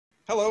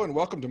Hello and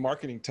welcome to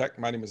Marketing Tech.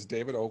 My name is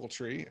David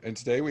Ogletree, and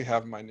today we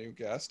have my new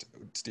guest,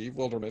 Steve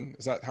Wilderman.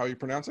 Is that how you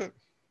pronounce it?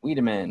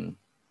 Wiideman.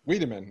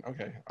 Wiideman.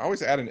 Okay. I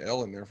always add an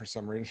L in there for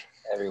some reason.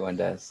 Everyone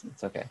does.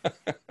 It's okay.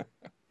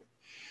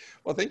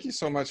 Well, thank you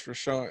so much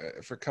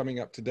for coming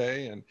up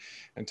today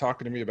and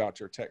talking to me about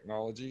your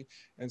technology.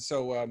 And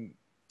so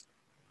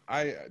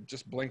I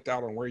just blinked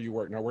out on where you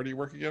work. Now, where do you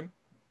work again?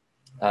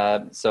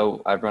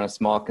 So I run a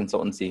small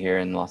consultancy here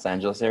in the Los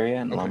Angeles area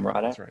in La Okay,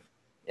 Mirada. that's right.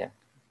 Yeah.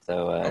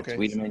 So it's Okay,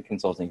 Wiideman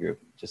Consulting Group,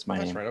 just my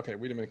that's name. right. Okay,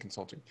 Wiideman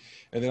Consulting.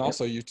 And then Yep.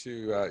 also you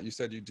you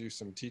said you do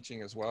some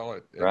teaching as well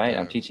Right.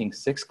 I'm teaching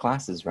 6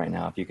 classes right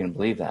now, if you can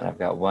believe that. I've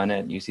got one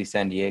at UC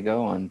San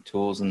Diego on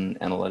tools and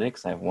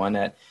analytics. I have one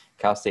at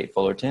Cal State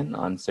Fullerton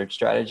on search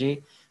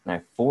strategy. And I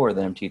have 4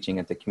 that I'm teaching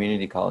at the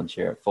community college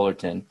here at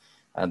Fullerton.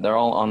 They're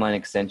all online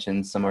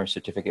extensions. Some are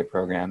certificate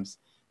programs.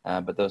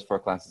 But those 4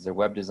 classes are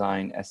web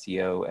design,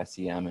 SEO,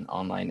 SEM, and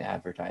online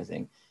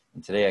advertising.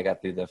 And today I got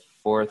through the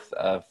 4th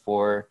of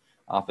 4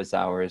 office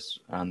hours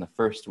on the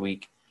first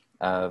week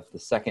of the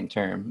second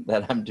term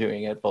that I'm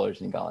doing at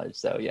Fullerton College.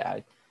 So yeah,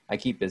 I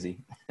keep busy.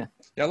 Yeah,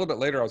 a little bit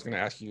later, I was going to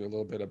ask you a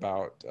little bit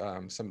about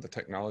some of the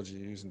technology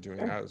you use in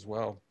doing that as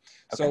well.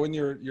 Okay. So in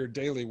your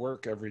daily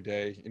work every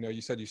day, you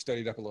said you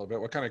studied up a little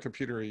bit. What kind of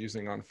computer are you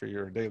using on for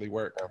your daily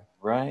work?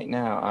 Right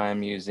now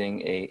I'm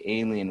using a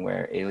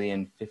Alienware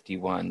Alien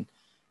 51,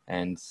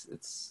 and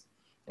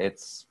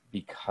it's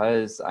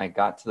because I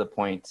got to the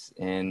point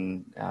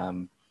in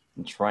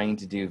trying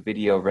to do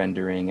video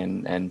rendering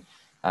and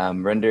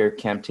render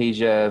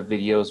Camtasia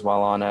videos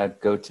while on a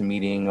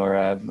GoToMeeting or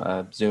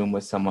a Zoom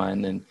with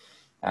someone,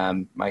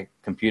 and my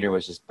computer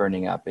was just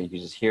burning up, and you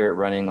could just hear it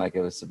running like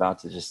it was about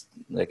to just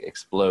like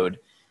explode.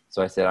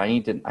 So I said, I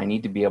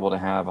need to be able to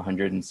have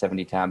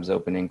 170 tabs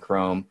open in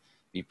Chrome,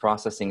 be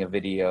processing a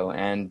video,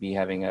 and be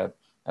having a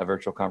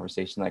virtual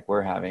conversation like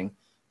we're having,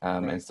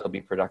 Right. and still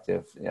be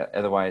productive. Yeah,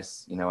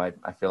 otherwise,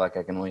 I feel like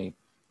I can only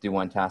do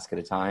one task at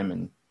a time,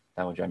 and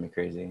that would drive me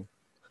crazy.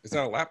 Is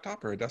that a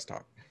laptop or a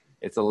desktop?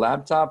 It's a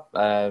laptop.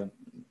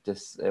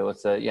 It's a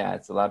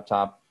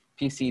laptop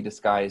PC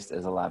disguised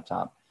as a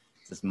laptop.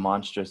 It's this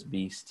monstrous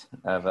beast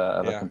of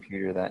a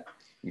computer that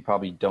you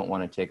probably don't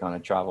want to take on a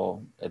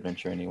travel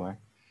adventure anywhere.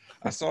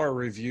 I saw a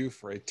review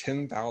for a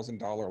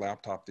 $10,000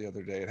 laptop the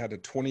other day. It had a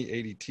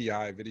 2080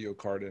 Ti video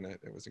card in it.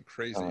 It was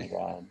crazy. Oh my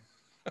God.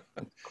 And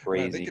I think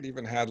Crazy. it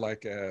even had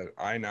like a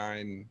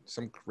i9,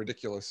 some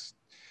ridiculous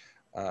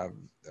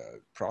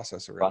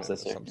processor in it of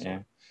some Yeah.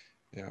 sort.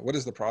 Yeah. What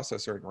is the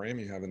processor and RAM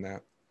you have in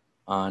that?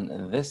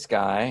 On this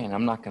guy, and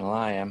I'm not gonna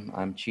lie,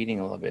 I'm cheating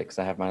a little bit because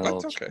I have my That's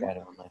little okay. cheat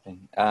item on my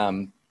thing.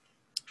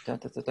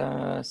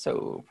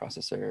 So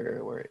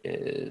processor, where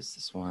is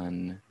this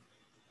one?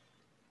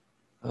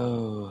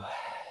 Oh,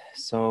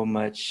 so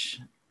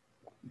much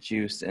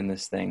juice in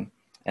this thing.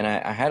 And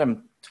I had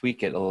him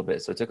tweak it a little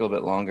bit, so it took a little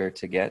bit longer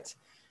to get.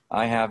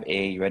 I have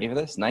you ready for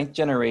this? 9th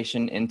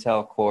generation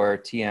Intel Core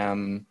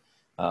TM,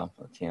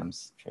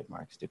 TM's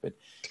trademark, stupid.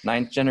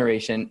 9th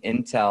generation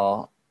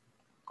Intel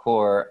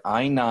Core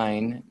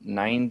i9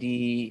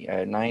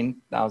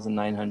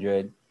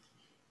 9900.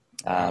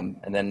 And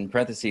then in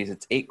parentheses,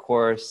 it's 8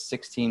 core,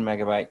 16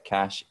 megabyte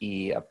cache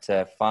E up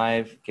to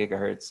 5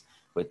 gigahertz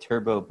with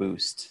turbo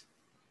boost.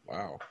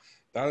 Wow.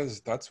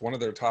 That's one of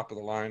their top of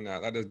the line.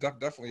 That is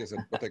definitely is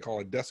what they call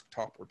a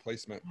desktop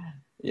replacement.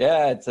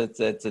 Yeah, it's a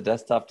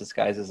desktop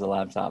disguised as a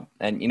laptop.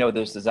 And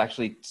there's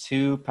actually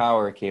 2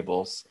 power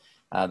cables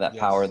that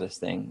power this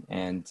thing.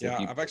 And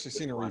yeah, I've actually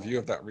seen a review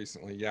of that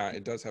recently. Yeah,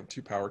 it does have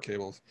 2 power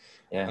cables.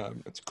 Yeah,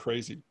 it's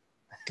crazy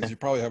because you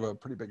probably have a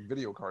pretty big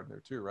video card in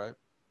there too, right?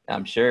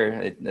 I'm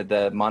sure.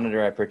 The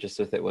monitor I purchased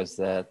with it was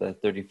the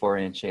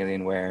 34-inch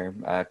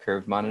Alienware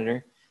curved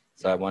monitor.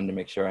 So I wanted to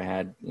make sure I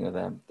had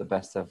the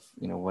best of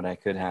what I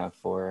could have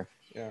for.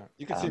 Yeah,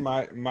 you can see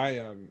my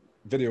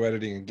video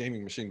editing and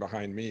gaming machine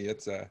behind me.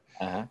 It's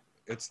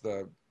it's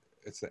the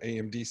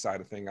AMD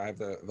side of thing. I have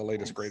the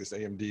latest greatest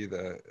AMD,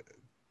 the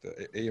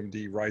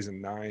AMD Ryzen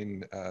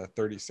 9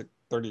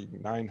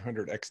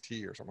 3900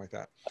 XT or something like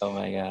that. Oh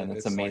my God, And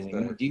that's it's like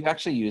amazing. Do you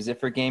actually use it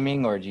for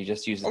gaming, or do you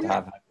just use it to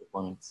have high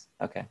performance?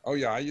 Okay. Oh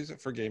yeah, I use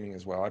it for gaming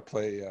as well. I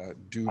play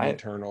Doom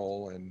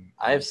Eternal and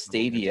I have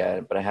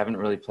Stadia, but I haven't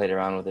really played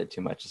around with it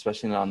too much,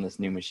 especially not on this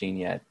new machine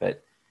yet.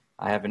 But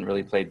I haven't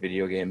really played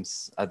video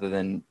games other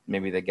than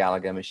maybe the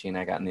Galaga machine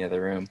I got in the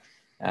other room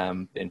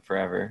in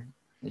forever.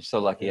 You're so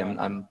lucky.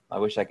 Yeah. I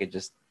wish I could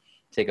just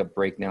take a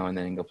break now and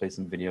then and go play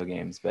some video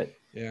games. But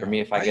for me,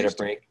 if I get a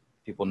break,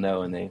 people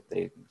know and they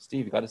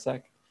Steve, you got a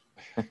sec?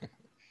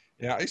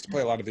 Yeah, I used to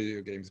play a lot of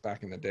video games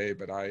back in the day,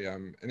 but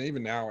and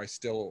even now I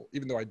still,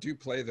 even though I do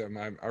play them,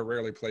 I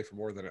rarely play for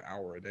more than an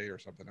hour a day or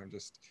something. I'm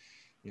just,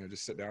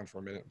 just sit down for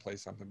a minute and play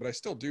something. But I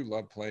still do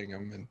love playing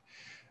them,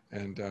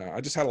 and I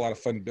just had a lot of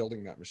fun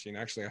building that machine.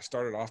 Actually, I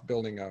started off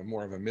building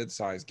more of a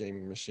mid-sized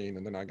gaming machine,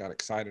 and then I got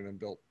excited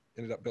and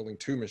ended up building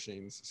 2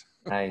 machines.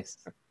 Nice.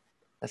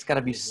 That's got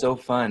to be so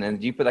fun. And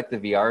do you put like the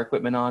VR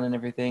equipment on and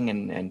everything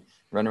and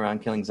run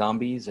around killing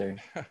zombies or?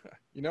 I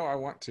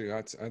want to.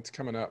 That's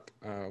coming up.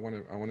 I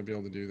want to be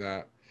able to do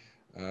that.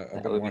 I've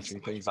That been would be so watching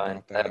much things fun.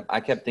 about that. I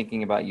kept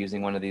thinking about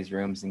using one of these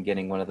rooms and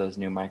getting one of those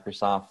new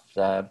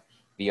Microsoft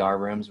VR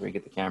rooms where you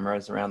get the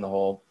cameras around the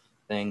whole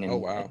thing, Oh,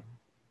 and wow.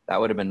 that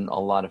would have been a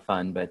lot of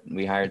fun. But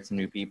we hired some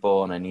new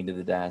people, and I needed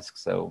the desk,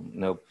 so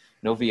no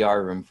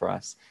VR room for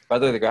us. By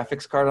the way, the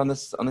graphics card on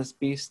this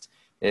beast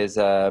is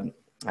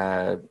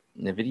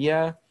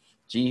NVIDIA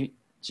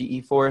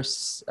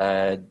GeForce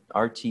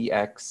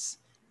RTX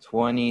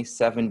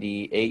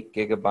 2070 8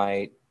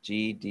 GB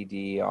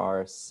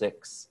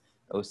GDDR6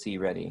 OC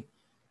ready.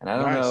 And I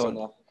don't Nice. know So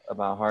enough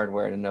about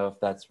hardware to know if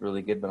that's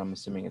really good, but I'm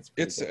assuming it's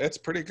pretty good. it's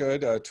pretty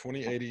good.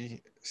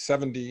 2080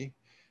 70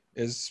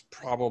 is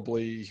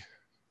probably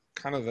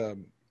kind of the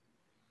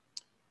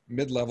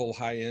mid-level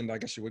high end, I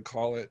guess you would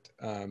call it.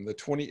 The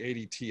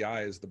 2080 Ti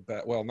is the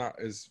best. Well, not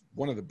is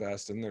one of the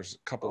best, and there's a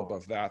couple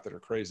above that that are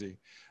crazy.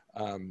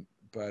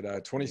 But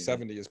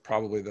 2070 is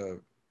probably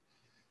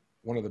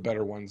one of the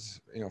better ones,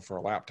 you know, for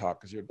a laptop,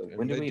 because you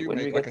When do they we do when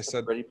do we make, get like I to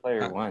said, Ready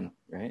Player One,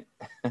 right?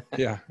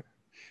 yeah,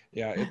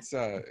 yeah,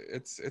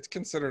 it's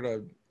considered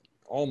a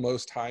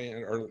almost high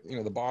end, or you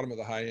know, the bottom of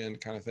the high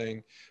end kind of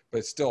thing, but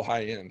it's still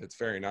high end. It's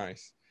very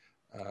nice.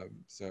 I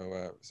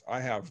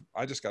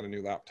just got a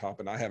new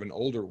laptop, and I have an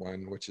older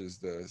one, which is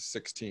the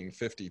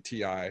 1650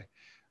 Ti,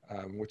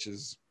 which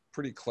is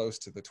pretty close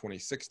to the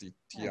 2060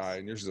 Ti, Nice.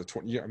 and yours is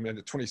I mean,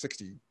 the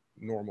 2060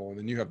 normal, and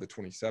then you have the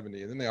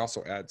 2070, and then they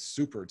also add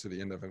super to the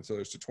end of them. So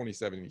there's the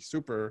 2070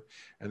 super,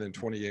 and then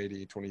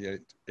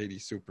 2080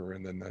 super,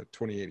 and then the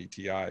 2080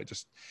 Ti.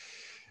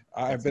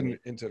 I've That's been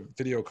amazing. into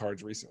video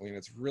cards recently, and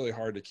it's really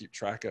hard to keep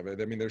track of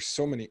it. I mean, there's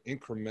so many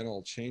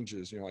incremental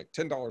changes, you know, like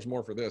 $10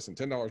 more for this and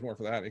 $10 more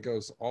for that. It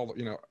goes all,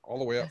 you know, all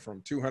the way up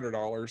from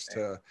 $200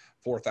 to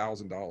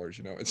 $4,000,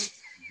 you know,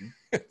 Mhm.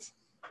 it's,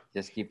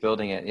 Just keep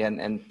building it. Yeah,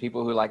 and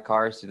people who like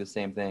cars do the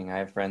same thing. I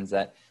have friends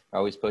that are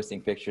always posting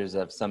pictures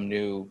of some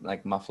new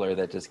like muffler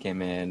that just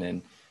came in,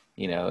 and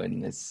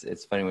and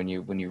it's funny when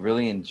you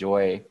really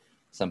enjoy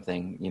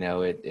something,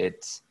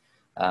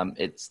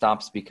 it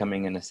stops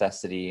becoming a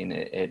necessity, and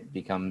it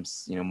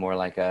becomes more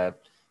like a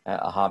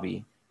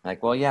hobby.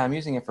 Like, well, yeah, I'm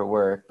using it for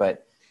work,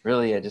 but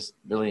really I just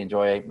really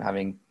enjoy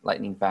having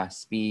lightning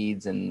fast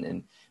speeds.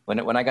 And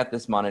when I got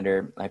this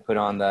monitor, I put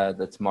on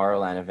the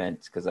Tomorrowland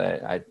event because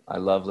I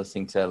love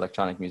listening to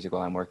electronic music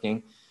while I'm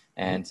working,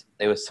 and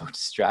it was so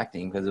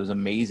distracting because it was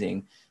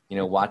amazing,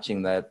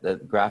 watching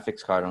the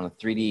graphics card on a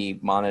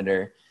 3D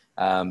monitor,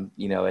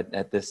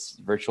 at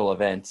this virtual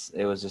event.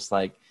 It was just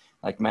like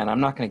man, I'm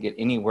not going to get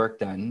any work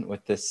done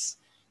with this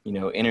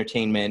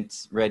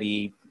entertainment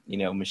ready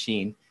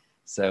machine.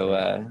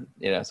 So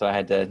so I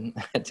had to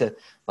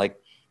like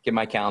get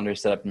my calendar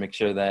set up and make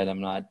sure that I'm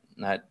not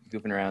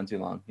goofing around too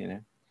long.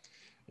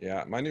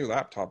 Yeah, my new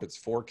laptop, it's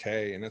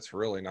 4K, and it's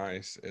really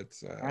nice. Right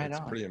It's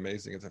on. pretty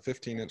amazing. It's a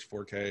 15-inch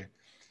 4K,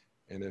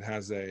 and it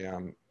has a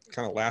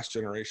kind of last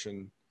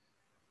generation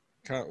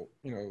kind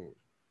of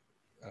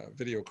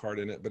video card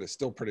in it, but it's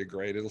still pretty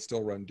great. It'll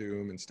still run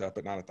Doom and stuff,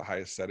 but not at the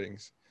highest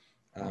settings.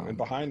 And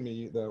behind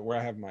me, where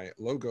I have my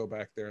logo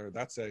back there,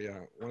 that's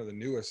one of the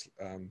newest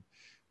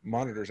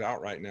monitors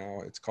out right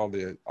now. It's called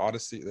the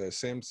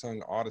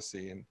Samsung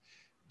Odyssey and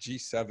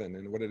G7.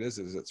 And what it is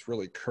it's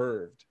really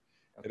curved.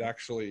 It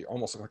actually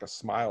almost looks like a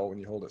smile when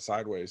you hold it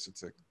sideways.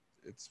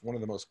 It's one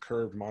of the most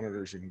curved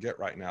monitors you can get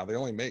right now. They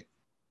only make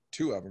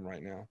 2 of them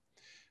right now.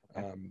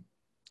 Okay.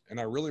 And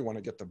I really want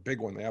to get the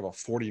big one. They have a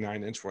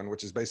 49-inch one,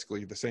 which is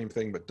basically the same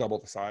thing, but double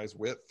the size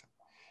width.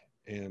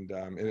 And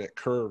it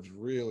curves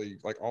really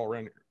like all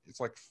around. It's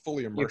like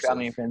fully Your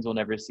family immersive. and friends will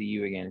never see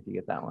you again if you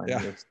get that one.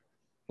 Yeah. You're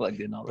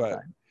plugged in all the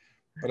But time.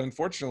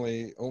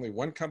 unfortunately, only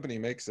one company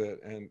makes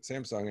it, and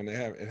Samsung, and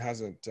it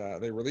hasn't.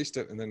 They released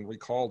it and then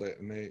recalled it,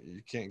 and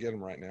you can't get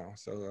them right now.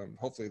 So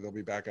hopefully they'll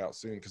be back out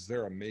soon because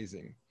they're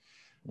amazing.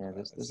 Yeah,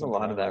 It's there's a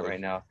something lot I of that really.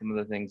 right now. Some of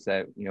the things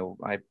that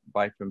I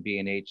buy from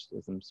B&H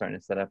as I'm starting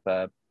to set up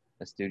a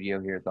studio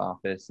here at the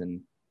office,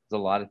 and there's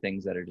a lot of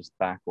things that are just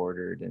back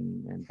ordered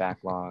and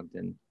backlogged,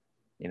 and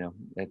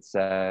it's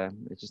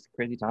just a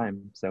crazy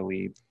time. So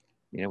we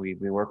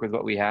work with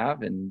what we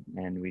have, and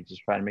we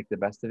just try to make the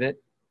best of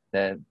it.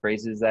 The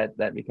phrases that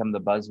become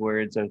the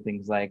buzzwords are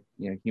things like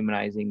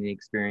humanizing the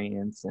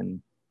experience,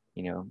 and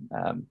you know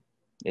um,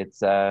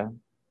 it's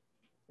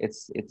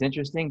it's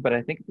interesting, but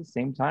I think at the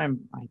same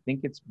time, I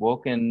think it's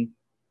woken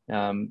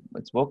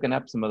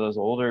up some of those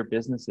older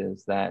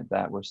businesses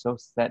that were so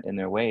set in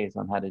their ways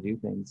on how to do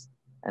things,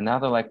 and now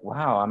they're like,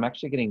 wow, I'm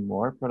actually getting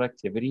more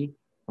productivity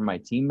from my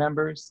team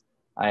members.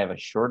 I have a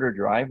shorter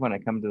drive when I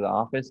come to the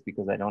office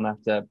because I don't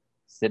have to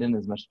sit in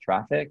as much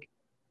traffic.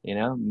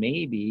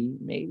 Maybe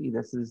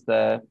this is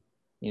the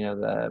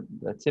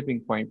tipping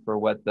point for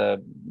what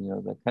the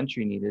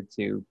country needed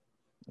to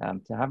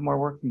have more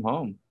work from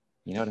home,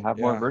 to have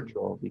more Yeah,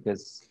 virtual,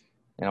 because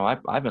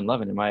I've been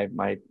loving it.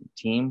 My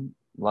team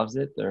loves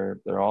it.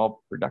 They're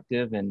all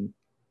productive and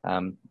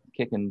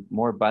kicking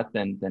more butt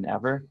than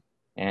ever.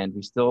 And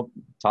we still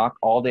talk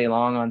all day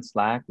long on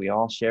Slack. We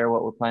all share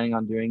what we're planning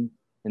on doing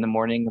in the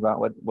morning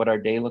about what our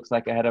day looks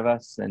like ahead of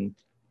us, and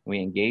we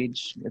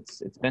engage.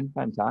 It's been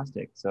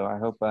fantastic. So I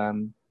hope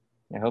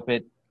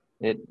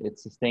it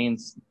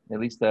sustains at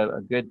least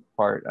a good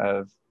part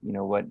of,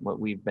 what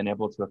we've been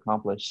able to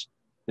accomplish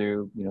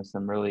through,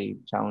 some really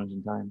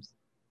challenging times.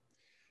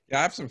 Yeah,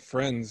 I have some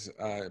friends,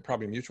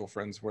 probably mutual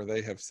friends, where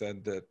they have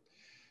said that,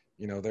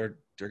 they're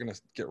going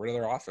to get rid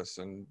of their office,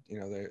 and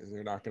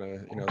they're not going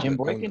to, Jim that own.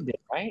 Boykin did,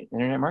 right?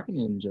 Internet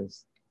marketing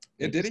ninjas.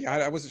 They Did just he?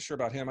 I wasn't sure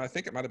about him. I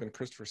think it might have been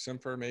Christopher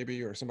Simper,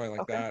 maybe, or somebody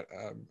like okay. that,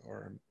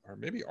 or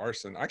maybe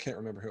Arson. I can't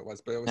remember who it was,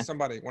 but it was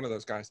somebody, one of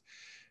those guys,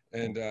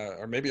 and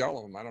or maybe all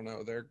of them. I don't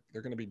know. They're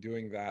going to be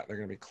doing that. They're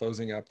going to be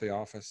closing up the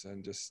office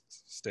and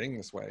just staying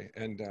this way.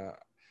 And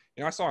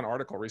I saw an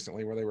article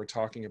recently where they were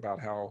talking about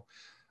how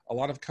a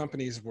lot of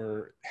companies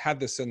had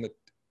this in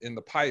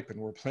the pipe and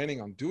were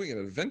planning on doing it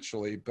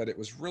eventually, but it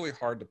was really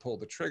hard to pull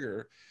the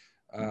trigger.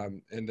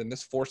 And then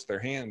this forced their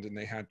hand, and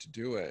they had to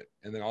do it.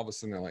 And then all of a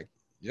sudden they're like,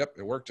 yep,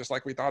 it worked just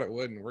like we thought it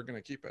would, and we're going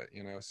to keep it,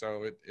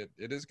 so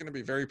it is going to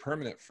be very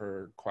permanent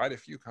for quite a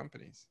few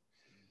companies.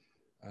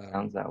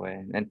 Sounds that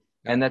way. And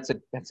Yeah,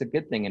 that's a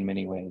good thing in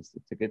many ways.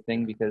 It's a good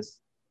thing because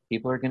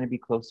people are going to be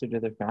closer to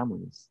their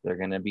families. They're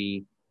going to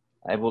be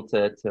able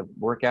to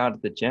work out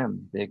at the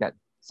gym.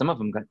 Some of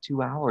them got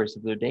 2 hours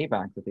of their day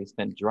back that they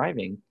spent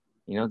driving.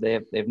 They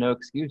have no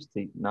excuse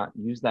to not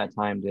use that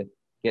time to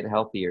get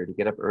healthier, to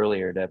get up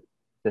earlier,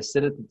 to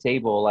sit at the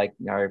table like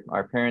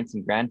our parents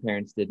and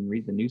grandparents did and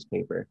read the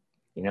newspaper.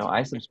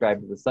 I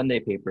subscribe to the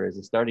Sunday paper as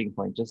a starting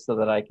point just so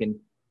that I can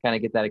kind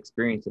of get that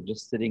experience of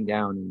just sitting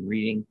down and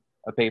reading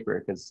a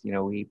paper, because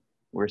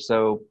we're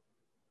so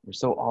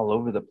all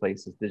over the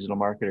place as digital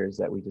marketers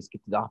that we just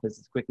get to the office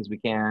as quick as we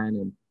can,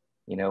 and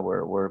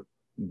we're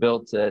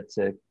built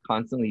to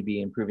constantly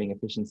be improving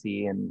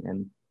efficiency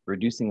and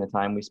reducing the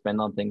time we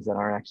spend on things that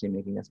aren't actually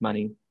making us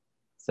money.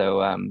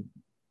 So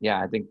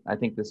yeah, I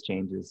think this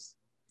change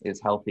is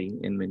healthy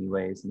in many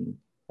ways, and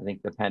I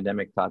think the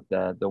pandemic taught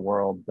the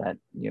world that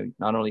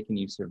not only can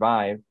you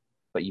survive,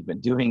 but you've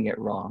been doing it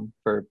wrong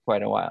for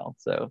quite a while.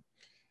 So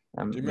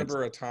do you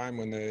remember a time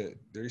when there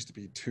used to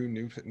be two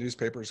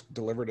newspapers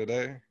delivered a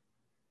day?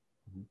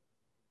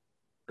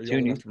 Are you two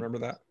old new. enough to remember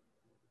that?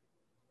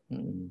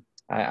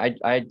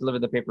 I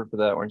delivered the paper for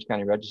the Orange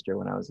County Register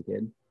when I was a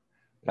kid,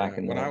 back Yeah,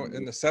 in when I the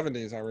in the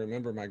 70s, I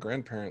remember my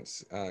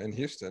grandparents in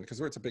Houston, because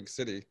it's a big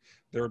city.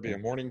 There would be yeah. a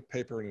morning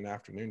paper and an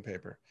afternoon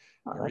paper,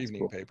 Oh, or that's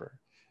evening cool. paper,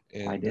 I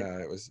and did.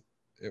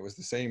 it was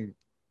the same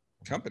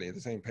company, the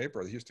same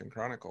paper, the Houston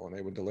Chronicle, and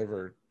they would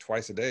deliver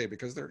twice a day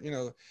because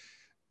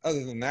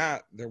other than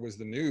that, there was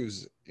the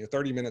news,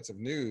 30 minutes of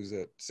news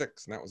at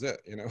 6, and that was it.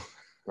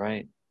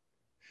 Right.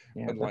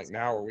 Yeah, Unlike that's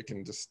now where we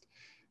can just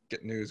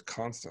get news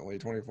constantly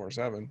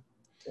 24/7.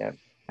 yeah.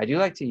 I do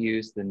like to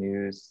use the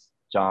news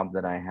job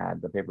that I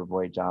had, the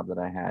paperboy job that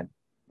I had,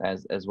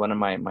 as one of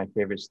my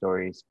favorite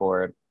stories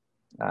for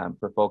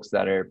folks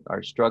that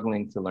are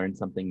struggling to learn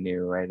something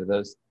new, right? Or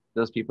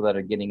those people that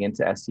are getting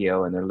into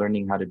SEO and they're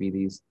learning how to be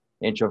these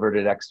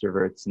introverted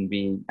extroverts and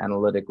be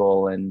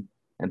analytical and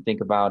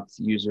think about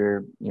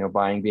user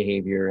buying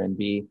behavior and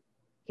be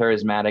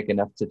charismatic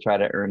enough to try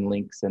to earn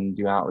links and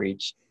do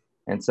outreach.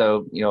 And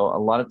so a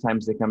lot of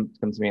times they come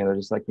to me and they're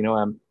just like,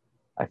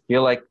 I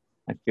feel like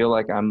I feel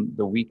like I'm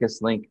the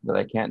weakest link, that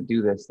I can't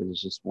do this. That is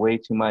just way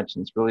too much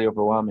and it's really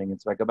overwhelming.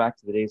 And so I go back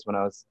to the days when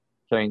I was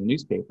carrying the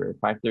newspaper at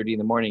 5:30 in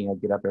the morning.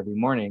 I'd get up every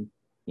morning,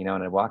 and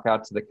I'd walk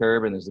out to the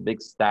curb and there's a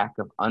big stack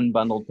of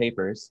unbundled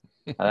papers.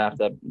 I'd have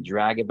to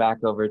drag it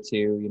back over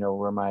to,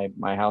 where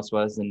my house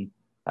was, and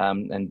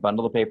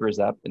bundle the papers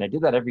up. And I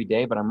did that every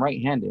day, but I'm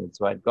right-handed.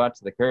 So I'd go out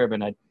to the curb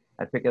and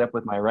I'd pick it up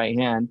with my right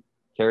hand,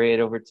 carry it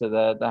over to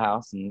the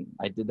house. And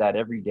I did that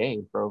every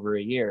day for over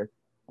a year.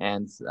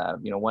 And,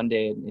 one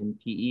day in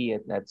PE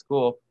at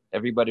school,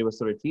 everybody was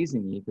sort of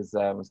teasing me because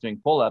I was doing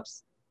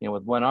pull-ups,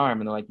 with one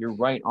arm, and they're like, your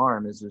right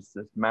arm is just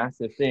this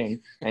massive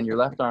thing, and your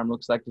left arm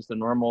looks like just a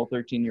normal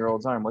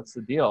 13-year-old's arm. What's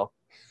the deal?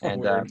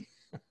 And Weird.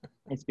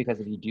 it's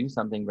because if you do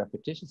something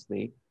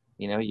repetitiously,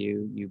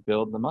 you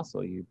build the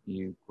muscle,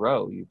 you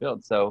grow, you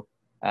build. So,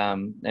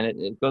 and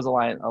it goes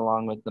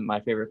along with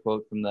my favorite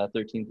quote from the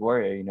 13th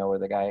Warrior, where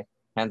the guy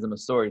hands him a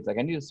sword. He's like,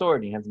 I need a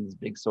sword. And he hands him this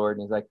big sword,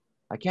 and he's like,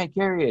 I can't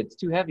carry it. It's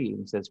too heavy.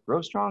 And he says,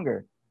 grow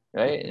stronger,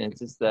 right? And it's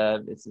just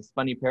it's this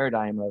funny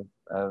paradigm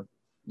of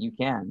you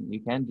can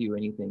do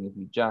anything if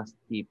you just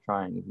keep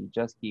trying, if you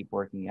just keep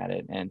working at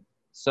it. And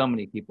so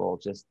many people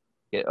just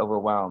get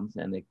overwhelmed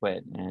and they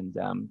quit. And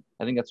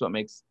I think that's what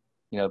makes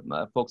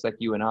folks like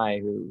you and I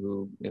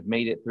who have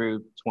made it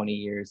through 20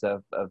 years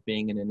of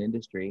being in an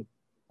industry,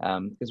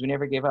 because we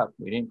never gave up.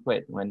 We didn't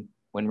quit. When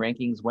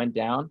rankings went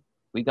down,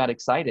 we got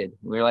excited.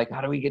 We were like, how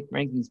do we get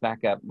rankings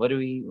back up? What do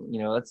we,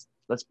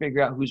 let's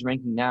figure out who's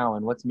ranking now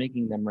and what's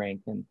making them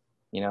rank. And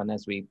and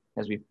as we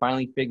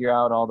finally figure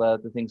out all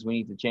the things we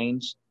need to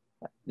change,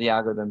 the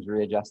algorithms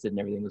readjusted and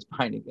everything was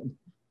fine again.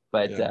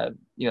 But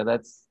Yeah.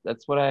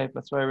 that's what I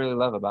really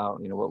love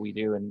about what we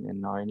do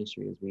in our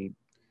industry is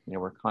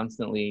we're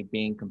constantly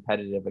being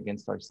competitive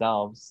against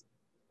ourselves,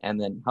 and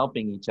then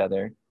helping each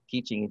other,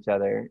 teaching each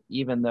other,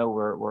 even though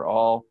we're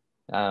all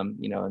in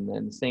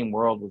the same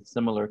world with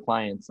similar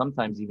clients,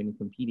 sometimes even in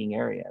competing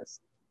areas,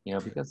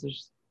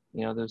 because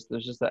there's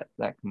just that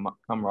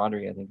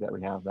camaraderie, I think, that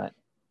we have that,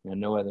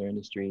 no other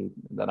industry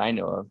that I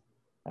know of,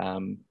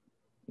 um,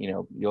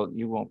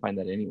 you won't find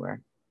that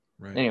anywhere.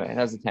 Right. Anyway,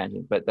 that's a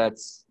tangent, but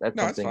that's No, it's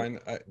something.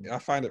 fine. I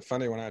find it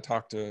funny when I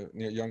talk to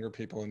younger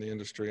people in the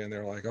industry and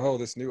they're like, "Oh,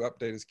 this new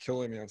update is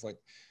killing me." I was like,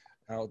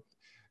 "I'll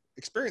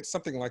experience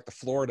something like the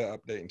Florida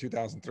update in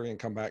 2003 and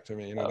come back to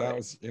me." Oh, That right.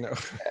 was,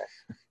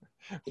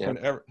 Yeah.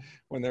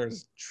 when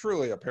there's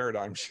truly a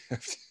paradigm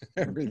shift,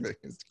 everything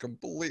is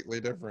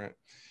completely different.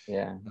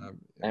 Yeah. I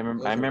And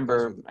remember, I those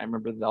remember, are the, I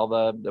remember all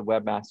the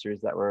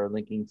webmasters that were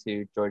linking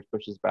to George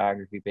Bush's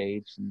biography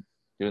page and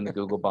doing the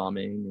Google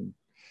bombing, and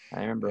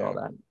I remember all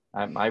yeah, that.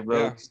 I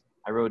yeah.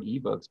 wrote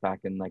ebooks back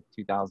in like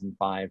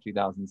 2005,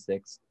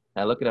 2006.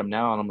 And I look at them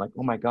now and I'm like,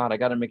 oh my God, I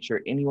got to make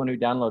sure anyone who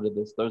downloaded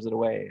this throws it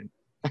away. And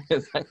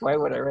it's like, why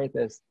would I write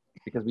this?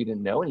 Because we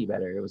didn't know any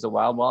better. It was a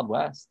wild, wild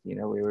west. We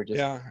were just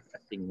Yeah,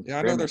 testing and yeah,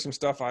 I know there's experimenting. some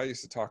stuff I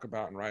used to talk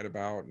about and write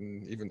about,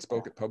 and even Yeah,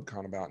 spoke at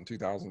PubCon about in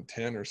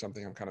 2010 or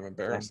something. I'm kind of yeah.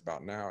 embarrassed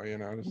about now.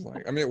 Just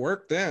like, I mean, it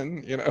worked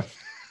then.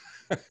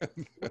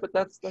 But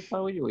that's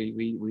how we do.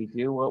 We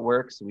do what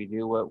works. We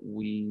do what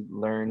we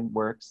learn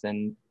works,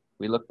 and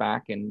we look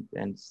back and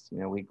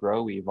we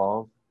grow, we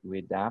evolve, we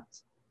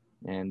adapt,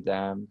 and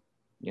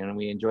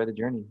we enjoy the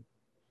journey.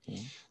 You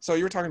know? So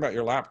you were talking about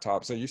your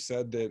laptop. So you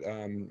said that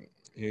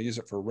you use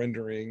it for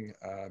rendering,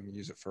 you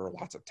use it for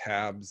lots of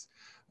tabs.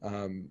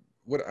 How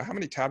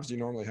many tabs do you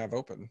normally have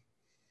open?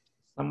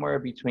 Somewhere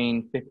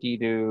between 50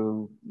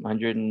 to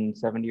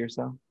 170 or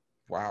so.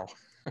 Wow.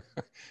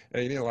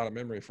 Yeah, you need a lot of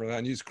memory for that.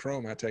 And use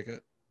Chrome, I take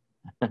it.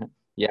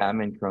 Yeah,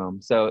 I'm in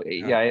Chrome. So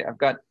Yeah. yeah, I've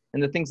got,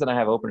 and the things that I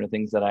have open are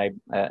things that I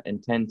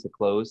intend to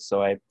close.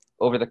 So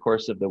over the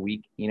course of the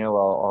week,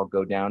 I'll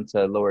go down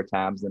to lower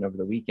tabs, and over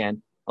the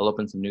weekend, I'll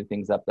open some new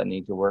things up that I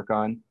need to work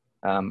on.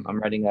 I'm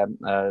writing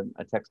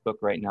a textbook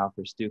right now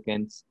for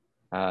students.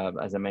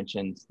 As I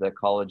mentioned, the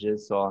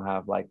colleges. So I'll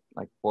have like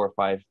 4 or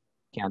 5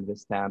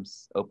 Canvas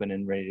tabs open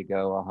and ready to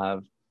go. I'll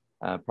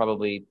have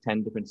probably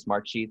 10 different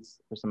smart sheets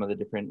for some of the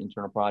different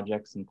internal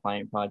projects and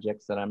client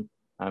projects that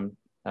I'm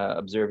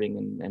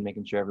observing and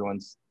making sure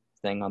everyone's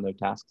staying on their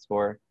tasks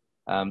for.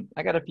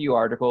 I got a few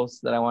articles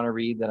that I want to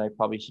read that I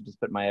probably should just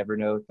put in my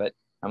Evernote, but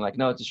I'm like,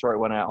 no, it's a short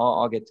one.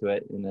 I'll get to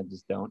it, and I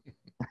just don't.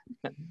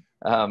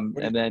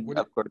 And then, What do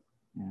you, of course,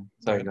 yeah. go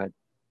Sorry, ahead. go ahead.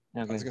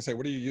 No, I go was ahead. gonna say,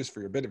 what do you use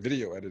for your bit of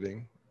video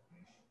editing?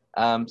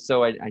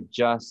 So I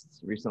just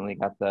recently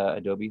got the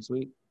Adobe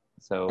suite.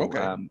 So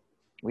Okay,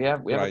 we what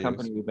have I a use.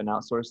 company we've been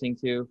outsourcing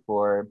to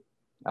for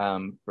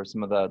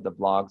some of the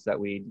blogs that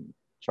we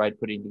tried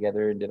putting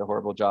together and did a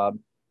horrible job.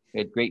 We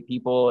had great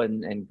people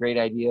and great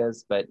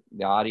ideas, but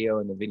the audio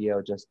and the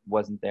video just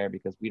wasn't there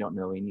because we don't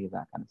know any of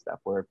that kind of stuff.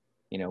 We're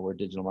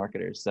digital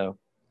marketers. So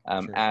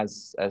Sure.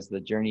 as the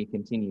journey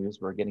continues,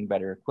 we're getting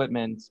better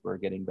equipment, we're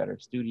getting better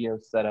studio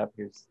setup.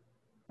 Here's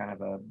kind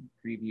of a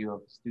preview of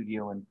the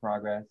studio in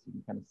progress. You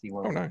can kind of see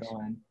where Oh, we're nice.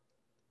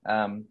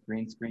 going.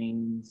 Green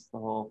screens, the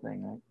whole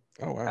thing, right?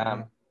 Oh,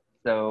 wow.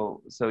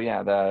 Yeah. So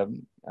yeah, the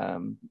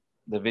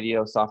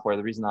video software.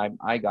 The reason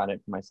I got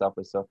it for myself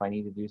was so if I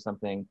need to do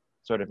something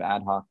sort of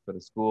ad hoc for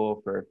the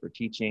school for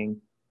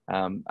teaching,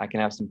 I can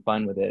have some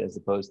fun with it as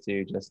opposed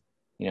to just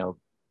you know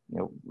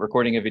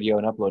recording a video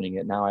and uploading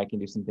it. Now I can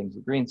do some things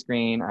with green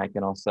screen. I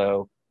can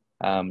also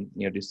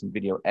do some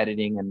video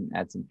editing and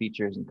add some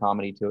features and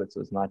comedy to it. So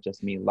it's not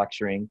just me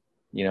lecturing,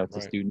 to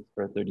Right. students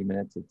for 30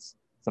 minutes. It's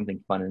something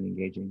fun and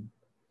engaging.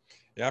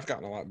 Yeah, I've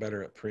gotten a lot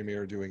better at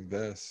Premiere doing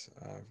this.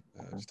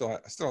 I still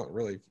don't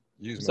really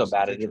use I'm so most of the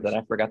bad at it that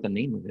features. I forgot the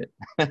name of it.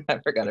 I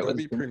forgot it was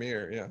Adobe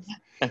Premiere, yes.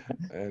 but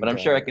And I'm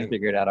sure I uh, can and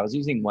figure it out. I was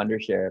using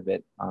Wondershare a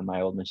bit on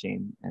my old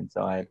machine, and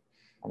so right.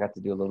 I got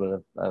to do a little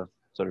bit of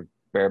sort of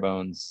bare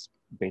bones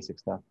basic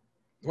stuff.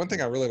 One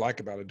thing I really like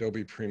about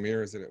Adobe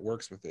Premiere is that it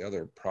works with the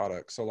other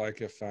products. So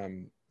like if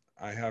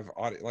I have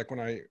audio, like when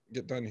I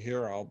get done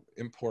here, I'll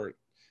import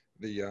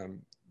the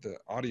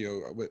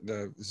audio with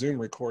the Zoom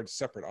records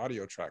separate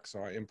audio tracks. So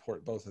I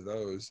import both of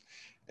those.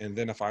 And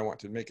then if I want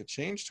to make a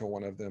change to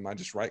one of them, I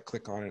just right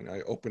click on it and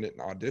I open it in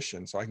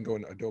Audition. So I can go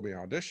in Adobe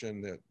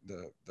Audition,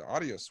 the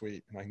audio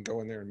suite, and I can go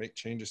in there and make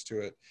changes to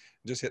it,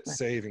 and just hit Nice.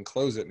 save and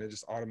close it. And it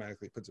just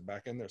automatically puts it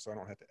back in there. So I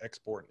don't have to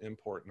export and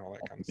import and all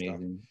that That's kind of stuff.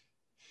 amazing.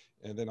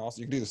 And then also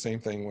you can do the same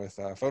thing with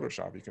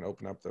Photoshop. You can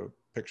open up the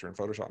picture in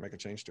Photoshop, make a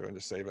change to it, and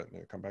just save it, and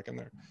it'll come back in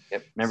there.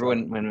 Yep. Remember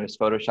So when it was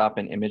Photoshop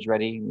and Image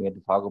Ready? We had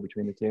to toggle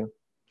between the two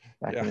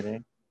back in yeah. the day.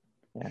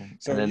 Yeah.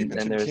 So And you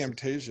then mentioned there's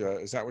Camtasia.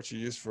 Is that what you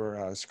use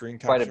for screen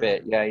quite a capture?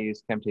 bit. Yeah, I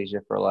use Camtasia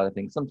for a lot of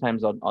things.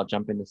 Sometimes I'll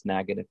jump into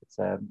Snagit if it's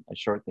a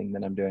short thing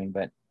that I'm doing,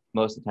 but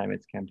most of the time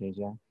it's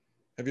Camtasia.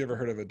 Have you ever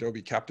heard of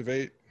Adobe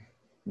Captivate?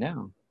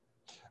 No.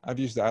 I've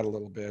used that a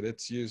little bit.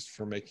 It's used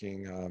for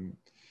making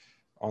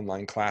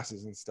online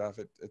classes and stuff.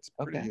 It's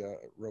Okay. pretty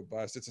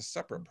robust. It's a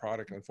separate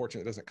product.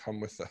 Unfortunately, it doesn't come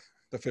with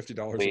the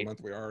 $50 a Wait.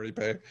 month we already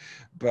pay,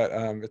 but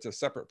it's a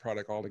separate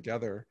product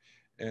altogether,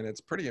 and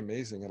it's pretty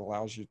amazing. It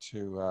allows you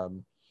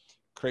to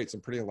create some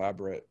pretty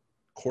elaborate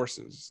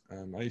courses.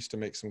 I used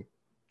to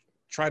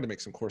tried to make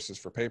some courses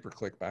for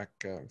pay-per-click back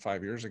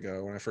 5 years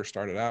ago when I first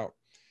started out.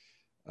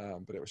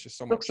 But it was just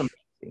so Looks much.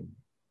 amazing.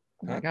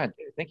 Oh my Huh? God,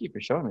 dude, thank you for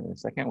showing me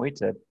this. I can't wait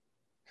to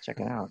check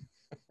it out.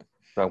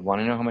 Do I want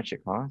to know how much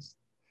it costs?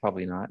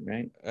 Probably not,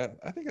 right?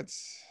 I think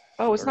it's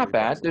Oh, it's not 30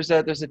 bad. bucks.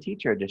 There's a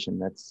teacher edition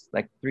that's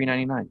like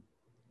 $3.99.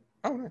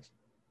 Oh, nice.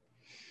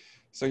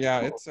 So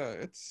yeah, Cool.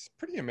 it's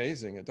pretty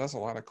amazing. It does a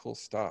lot of cool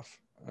stuff.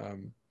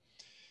 Um,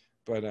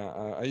 but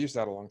I used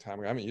that a long time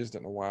ago. I haven't used it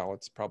in a while.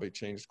 It's probably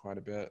changed quite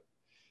a bit.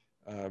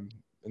 Um,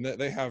 and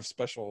they have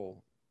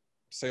special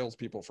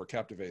salespeople for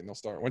Captivate, and they'll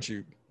start once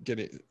you get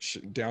it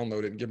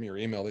download it and give them your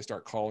email. They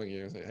start calling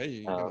you and say, "Hey,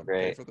 you Oh, gonna pay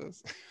great. for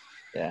this?"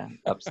 Yeah.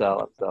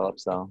 Upsell, upsell,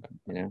 upsell.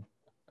 You know,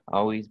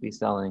 always be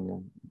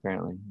selling,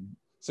 apparently.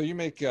 So you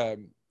make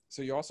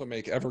so you also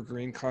make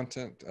evergreen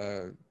content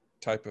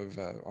type of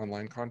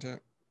online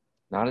content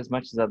Not as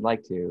much as I'd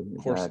like to. It's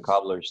a courses.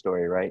 cobbler's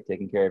story, right?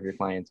 Taking care of your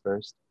clients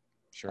first.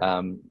 Sure.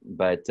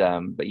 But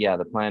yeah,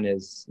 the plan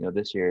is,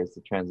 this year is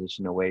to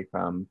transition away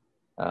from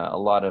a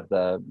lot of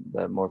the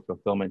more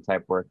fulfillment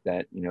type work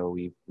that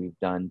we've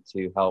done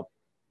to help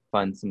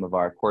fund some of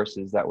our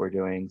courses that we're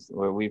doing.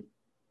 Where we've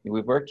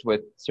worked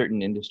with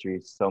certain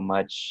industries so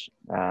much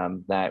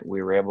that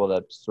we were able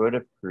to sort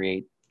of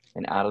create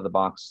an out of the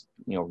box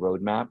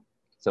roadmap.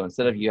 So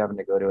instead of Mm-hmm. you having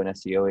to go to an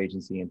SEO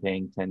agency and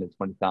paying $10,000 to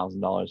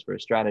 $20,000 for a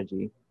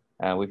strategy,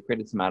 we've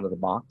created some out of the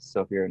box.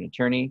 So if you're an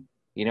attorney,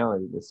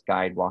 this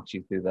guide walks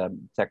you through the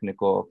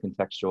technical,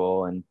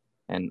 contextual,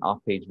 and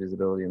off-page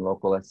visibility and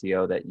local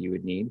SEO that you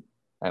would need,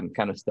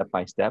 kind of step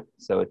by step.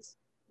 So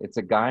it's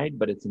a guide,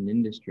 but it's an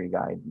industry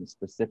guide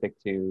specific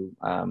to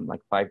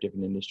like 5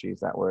 different industries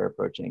that we're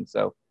approaching.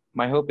 So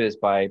my hope is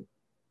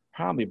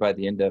probably by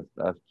the end of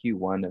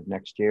Q1 of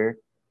next year,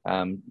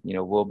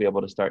 we'll be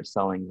able to start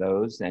selling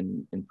those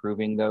and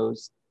improving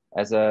those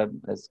as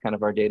kind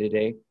of our day to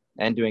day,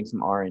 and doing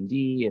some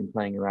R&D and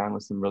playing around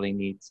with some really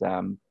neat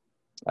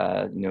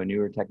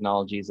newer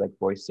technologies like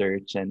voice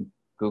search and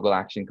Google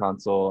Action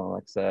Console,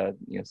 Alexa,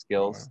 Oh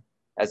skills,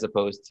 wow. as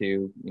opposed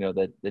to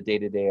the day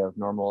to day of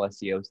normal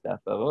SEO stuff.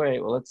 Of all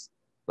right, well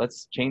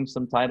let's change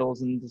some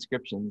titles and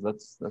descriptions.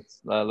 Let's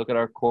look at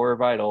our core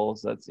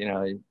vitals.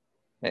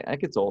 That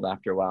gets old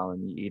after a while,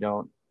 and you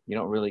don't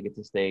really get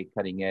to stay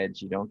cutting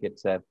edge. You don't get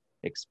to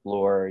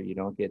explore. You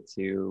don't get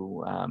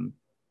to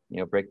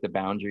break the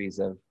boundaries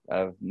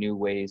of new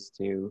ways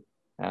to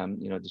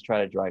just try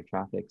to drive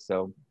traffic.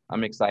 So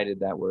I'm excited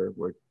that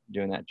we're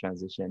doing that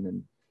transition,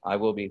 and I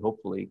will be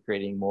hopefully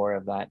creating more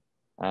of that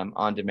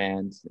on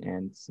demand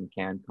and some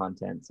canned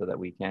content so that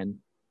we can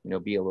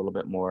be a little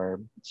bit more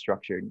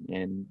structured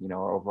in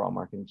our overall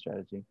marketing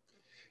strategy.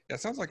 Yeah,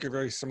 it sounds like you're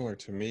very similar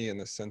to me in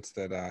the sense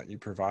that you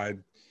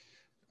provide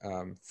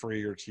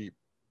free or cheap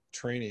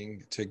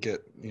training to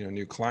get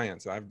new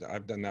clients. I've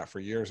done that for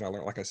years. I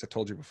learned, like I said,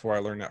 told you before, I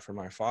learned that from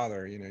my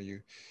father.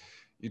 You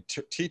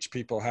teach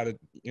people how to,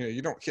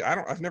 you don't, I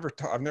don't,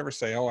 I've never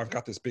say, oh, I've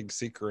got this big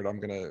secret, I'm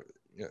going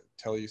to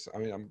tell you. I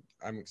mean,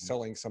 I'm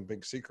selling some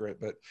big secret,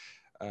 but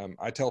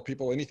I tell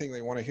people anything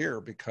they want to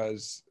hear,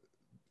 because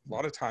a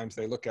lot of times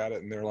they look at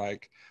it and they're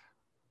like,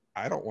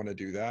 I don't want to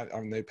do that.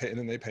 I mean, and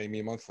then they pay me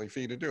a monthly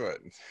fee to do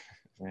it.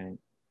 Right.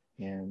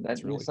 And that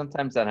It's really,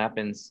 sometimes that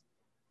happens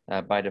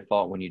by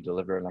default when you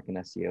deliver like an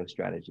SEO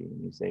strategy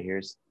and you say,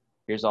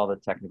 here's all the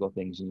technical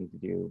things you need to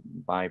do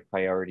by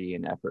priority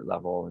and effort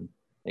level and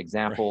right.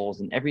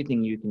 examples and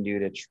everything you can do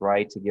to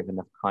try to give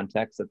enough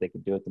context that they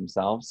could do it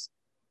themselves.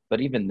 But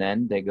even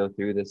then they go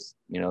through this,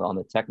 on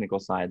the technical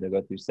side, they'll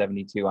go through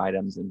 72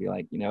 items and be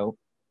like,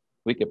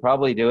 we could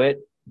probably do it,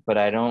 but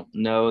I don't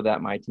know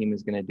that my team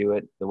is going to do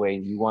it the way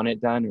you want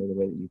it done or the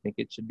way that you think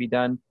it should be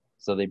done.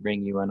 So they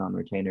bring you in on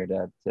retainer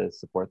to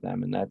support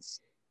them. And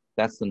that's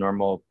the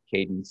normal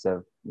cadence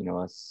of,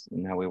 us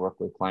and how we work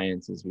with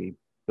clients is we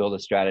build a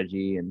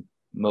strategy, and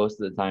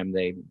most of the time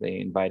they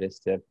invite us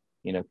to,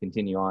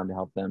 continue on to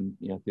help them,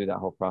 through that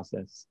whole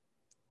process.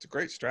 It's a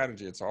great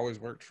strategy. It's always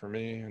worked for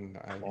me, and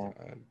Yeah.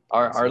 that's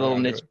Our the way little I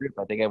do niche it. group,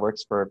 I think it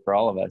works for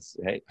all of us.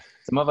 Right?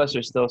 Some of us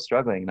are still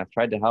struggling, and I've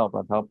tried to help.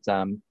 I've helped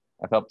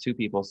 2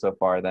 people so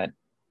far that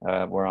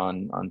were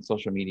on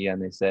social media,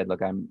 and they said,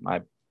 "Look,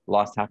 I've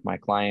lost half my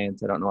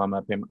clients. I don't know how I'm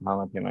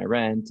gonna pay my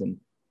rent,"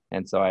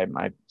 and so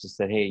I just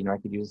said, "Hey, I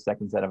could use a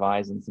second set of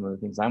eyes on some of the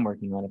things I'm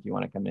working on if you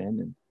want to come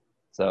in." And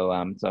so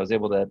I was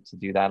able to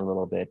do that a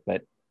little bit,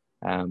 but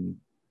um,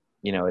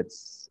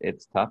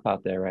 it's tough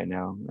out there right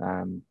now.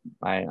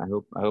 I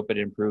hope it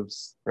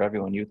improves for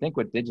everyone. You would think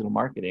with digital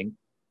marketing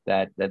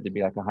that there'd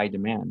be like a high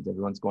demand.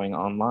 Everyone's going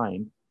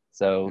online,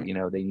 so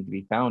Yeah. they need to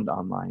be found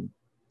online.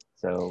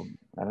 So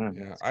I don't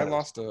know. Yeah, It's I kind of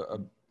lost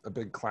a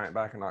big client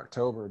back in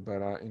October,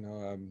 but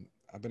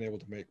I've been able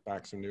to make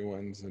back some new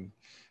ones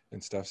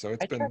and stuff. So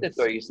it's I tried been, to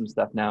throw you some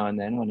stuff now and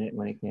then when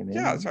it came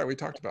yeah, that's in. right. We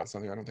talked about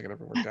something. I don't think it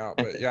ever worked out,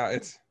 but yeah,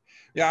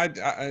 yeah.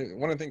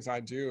 One of the things I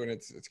do, and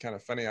it's kind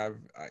of funny. I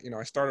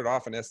started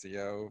off in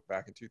SEO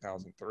back in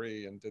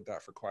 2003 and did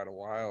that for quite a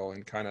while,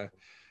 and kind of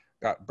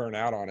got burnt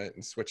out on it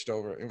and switched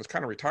over. It was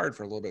kind of retired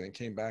for a little bit and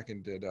came back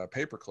and did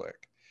pay per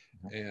click,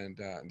 and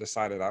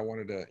decided I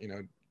wanted to,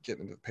 get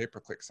into the pay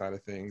per click side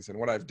of things. And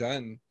what I've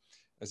done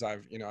is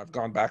I've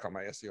gone back on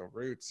my SEO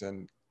roots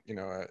and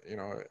I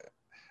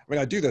mean,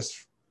 I do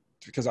this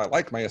because I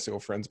like my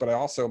SEO friends, but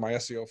my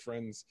SEO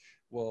friends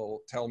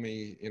will tell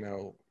me,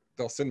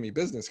 they'll send me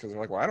business because they're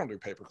like, well, I don't do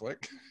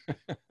pay-per-click.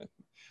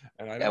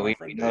 And I Yeah, know my we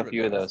friend know a David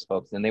few of does. those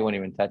folks, and they won't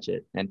even touch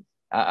it. And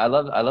I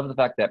love the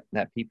fact that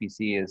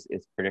PPC is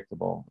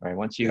predictable, right?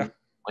 Yeah.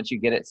 Once you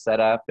get it set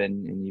up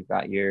and you've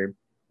got your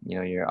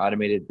your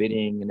automated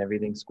bidding and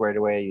everything squared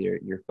away,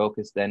 your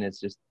focus then is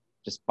just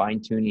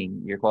fine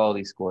tuning your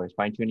quality scores,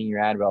 fine tuning your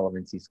ad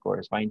relevancy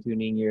scores, fine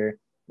tuning your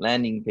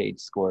landing page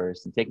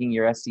scores, and taking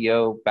your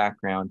SEO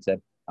background to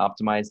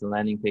optimize the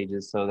landing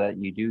pages so that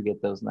you do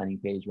get those landing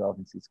page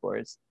relevancy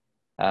scores.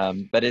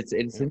 But it's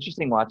Yeah.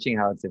 interesting watching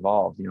how it's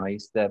evolved. I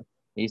used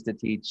to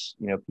teach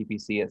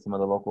PPC at some of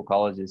the local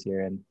colleges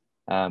here,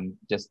 and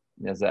just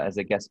as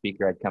a guest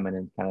speaker, I'd come in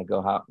and kind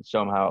of show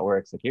them how it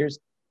works. Like, here's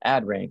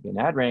ad rank, and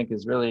ad rank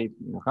is really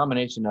a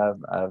combination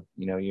of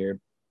your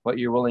what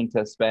you're willing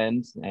to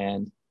spend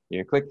and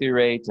your click through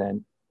rate,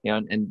 and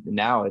and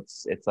now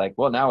it's like,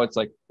 well, now it's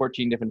like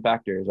 14 different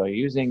factors. Are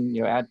you using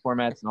ad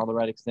formats and all the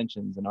right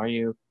extensions, and are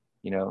you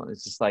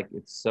it's just like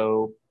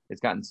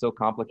it's gotten so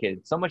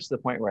complicated, so much to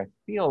the point where I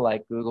feel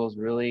like Google's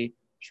really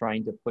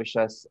trying to push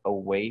us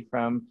away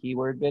from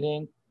keyword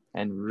bidding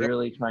and Yep.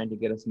 really trying to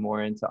get us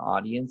more into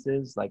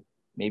audiences. Like,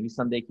 maybe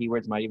someday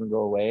keywords might even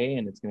go away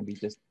and it's going to be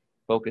just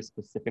focused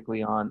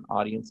specifically on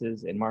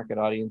audiences, in-market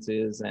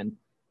audiences and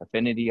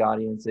affinity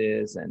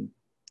audiences. And,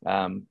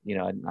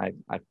 and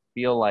I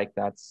feel like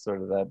that's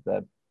sort of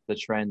the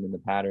trend and the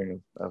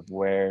pattern of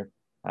where,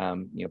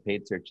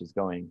 paid search is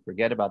going.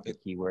 Forget about the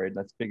keyword.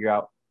 Let's figure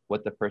out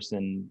what the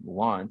person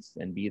wants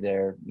and be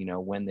there,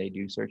 when they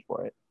do search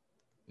for it.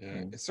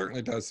 Yeah, it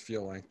certainly does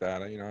feel like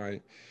that.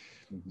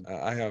 Mhm.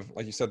 I have,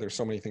 like you said, there's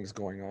so many things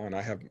going on.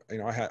 I have,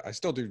 I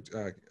still do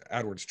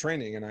AdWords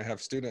training, and I have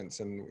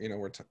students, and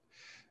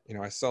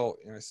I sell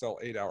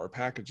 8-hour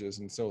packages,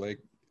 and so they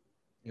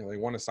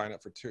want to sign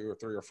up for 2 or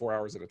 3 or 4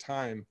 hours at a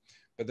time,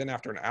 but then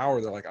after an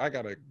hour, they're like, I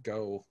gotta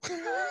go,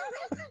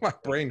 my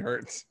brain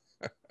hurts.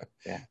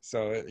 Yeah.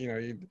 So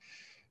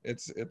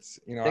it's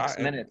 6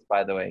 minutes,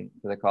 by the way,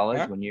 for the college,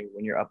 huh? when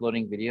you're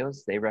uploading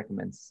videos, they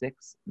recommend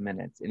 6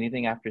 minutes.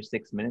 Anything after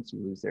 6 minutes, you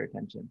lose their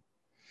attention.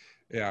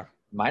 Yeah,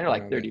 Mine are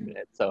like they, 30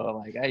 minutes. So I'm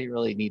like, I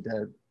really need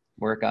to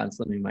work on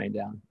slimming mine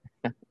down.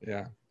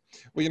 yeah.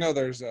 Well,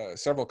 there's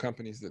several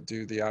companies that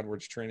do the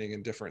AdWords training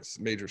in different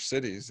major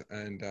cities,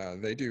 and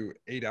they do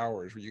 8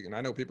 hours. And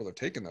I know people have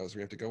taken those.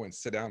 We have to go and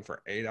sit down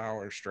for 8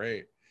 hours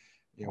straight,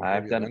 with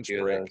I've maybe a done a lunch few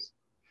of break. those.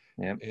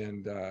 Yep.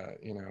 And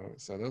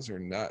so those are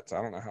nuts.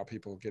 I don't know how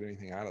people get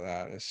anything out of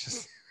that. It's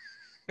just,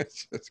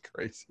 it's just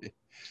crazy.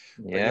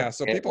 But Yep. yeah,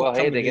 so Yeah. people Well,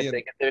 hey, come to me they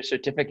and get their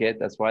certificate.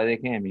 That's why they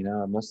came.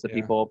 Most of the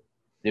yeah, people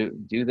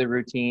do the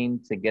routine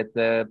to get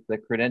the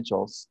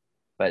credentials,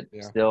 but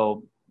yeah,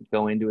 still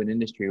go into an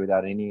industry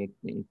without any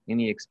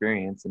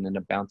experience and end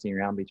up bouncing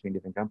around between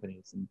different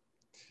companies. And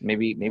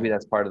maybe yeah,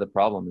 that's part of the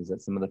problem, is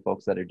that some of the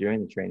folks that are doing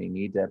the training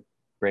need to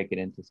break it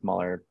into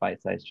smaller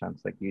bite-sized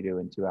chunks like you do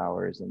in 2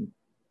 hours. And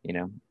you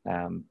know,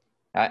 um,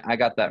 I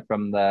got that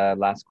from the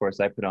last course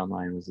I put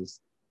online. Was this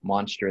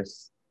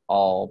monstrous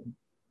all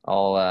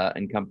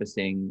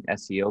encompassing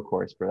SEO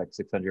course for like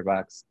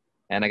 $600,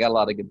 and I got a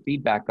lot of good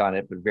feedback on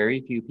it, but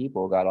very few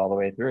people got all the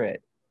way through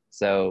it.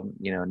 So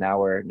now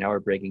we're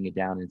breaking it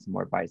down into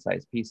more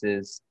bite-sized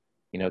pieces.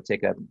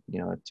 Take a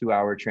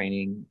 2-hour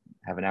training,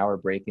 have an hour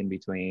break in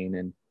between,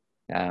 and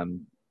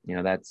um,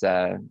 that's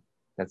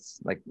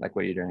like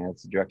what you're doing.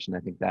 That's the direction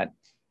I think that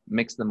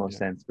makes the most yeah,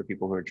 sense for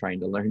people who are trying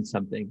to learn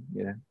something.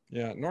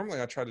 yeah.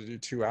 Normally I try to do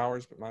 2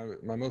 hours, but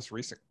my most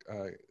recent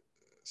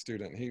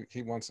student,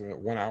 he wants them at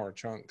 1 hour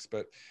chunks.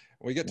 But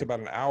when we get to Yeah. about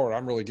an hour,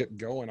 I'm really getting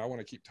going. I want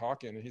to keep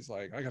talking, and he's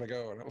like, I gotta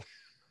go, and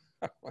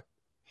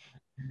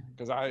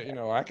because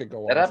I could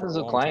go That on for a happens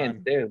with long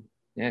clients time. too.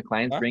 Yeah,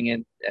 Huh?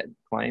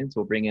 clients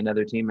will bring in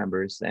other team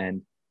members,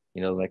 and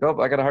like, oh,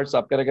 I got a hard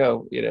stop, gotta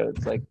go.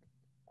 It's like,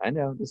 I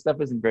know this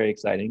stuff isn't very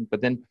exciting,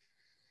 but then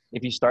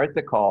if you start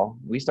the call,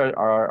 we start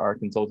our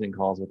consulting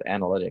calls with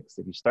analytics.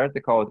 If you start the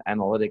call with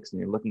analytics and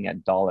you're looking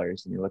at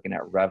dollars and you're looking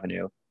at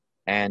revenue,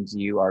 and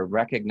you are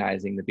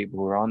recognizing the people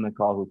who are on the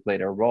call who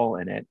played a role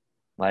in it,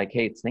 like,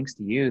 hey, it's thanks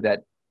to you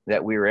that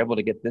we were able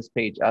to get this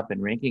page up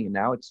and ranking, and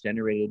now it's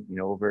generated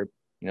over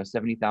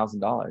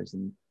 $70,000,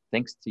 and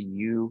thanks to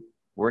you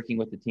working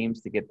with the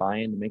teams to get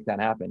buy-in to make that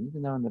happen.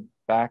 Even though in the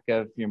back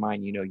of your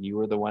mind, you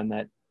were the one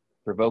that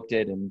provoked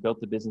it and built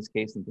the business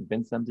case and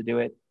convinced them to do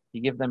it.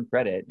 You give them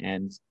credit,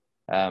 and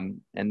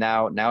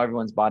now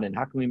everyone's bought in.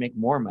 How can we make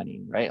more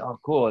money, right? Oh,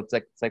 cool. It's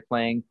like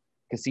playing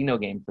casino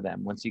game for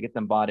them. Once you get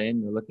them bought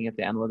in, they're looking at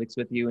the analytics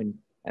with you,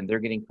 and they're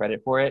getting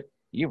credit for it.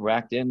 You've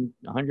racked in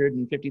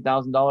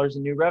 $150,000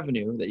 in new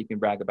revenue that you can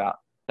brag about.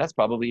 That's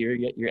probably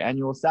your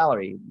annual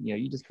salary.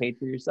 You just paid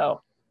for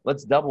yourself.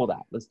 Let's double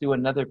that. Let's do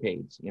another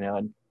page.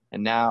 And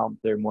now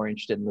they're more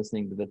interested in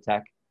listening to the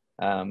tech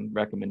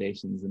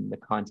recommendations and the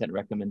content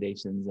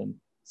recommendations and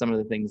some of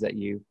the things that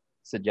you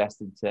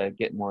suggested to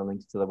get more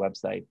links to the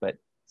website. But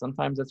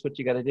sometimes that's what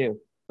you got to do.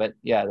 But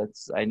yeah,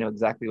 I know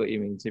exactly what you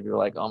mean. So if you're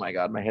like, oh my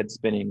God, my head's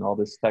spinning, all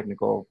this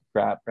technical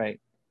crap, right?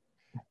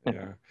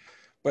 Yeah.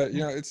 But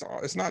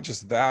it's not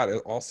just that.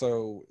 It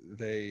also,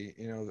 they,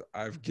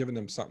 I've given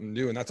them something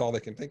new, and that's all they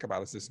can think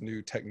about is this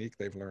new technique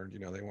they've learned.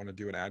 They want to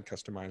do an ad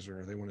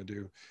customizer, or they want to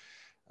do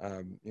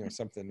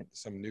something,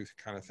 some new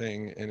kind of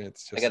thing, and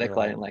it's I just, got a they're like,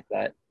 client like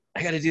that.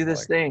 I got to do this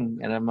like, thing,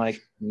 and I'm like,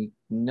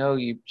 no,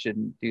 you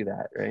shouldn't do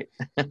that, right?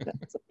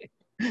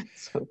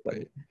 So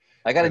funny.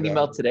 I got I an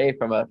email know. today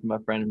from a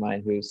friend of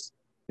mine who's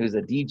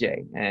a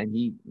DJ, and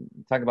he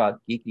talk about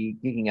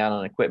geeking out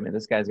on equipment.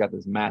 This guy's got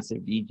this massive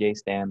DJ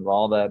stand with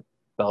all the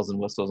bells and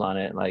whistles on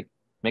it, like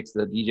makes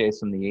the DJs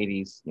from the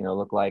 '80s,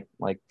 look like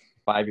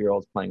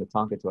 5-year-olds playing with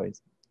Tonka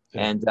toys.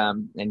 Yeah.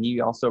 And he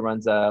also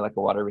runs like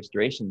a water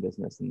restoration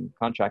business and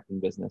contracting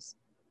business.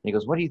 And he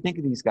goes, "What do you think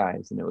of these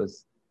guys?" And it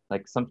was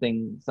like some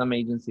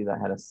agency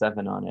that had a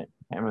 7 on it.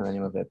 I can't remember the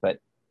name of it, but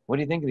what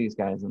do you think of these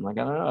guys? I'm like,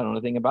 I don't know. I don't know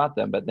anything about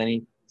them. But then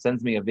he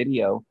sends me a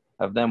video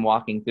of them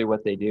walking through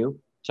what they do.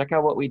 Check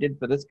out what we did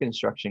for this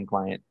construction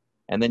client.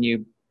 And then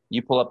you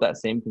pull up that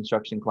same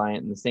construction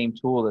client and the same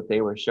tool that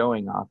they were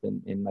showing off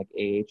in like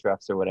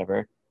Ahrefs or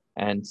whatever.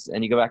 And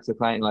you go back to the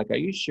client and like, are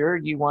you sure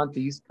you want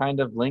these kind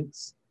of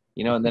links?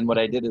 And then what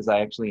I did is I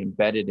actually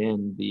embedded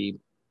in the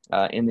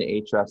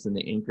Ahrefs and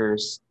the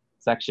anchors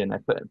section. I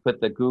put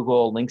the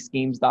Google link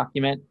schemes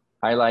document,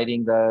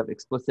 highlighting the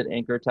explicit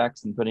anchor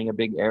text and putting a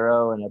big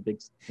arrow and a big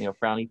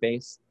frowny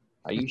face.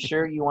 Are you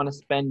sure you want to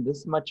spend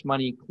this much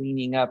money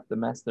cleaning up the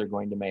mess they're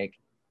going to make,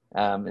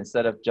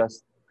 instead of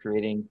just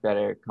creating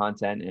better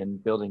content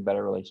and building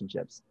better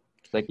relationships?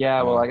 It's like,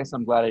 yeah, well, Yeah. I guess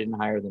I'm glad I didn't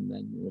hire them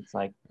then. And it's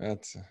like,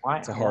 It's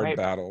a hard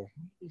battle.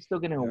 are you still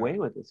getting Yeah. away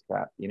with this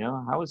crap?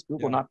 How is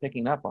Google Yeah. not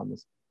picking up on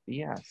this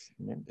BS?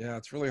 Yeah,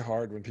 it's really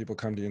hard when people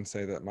come to you and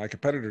say that my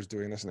competitor's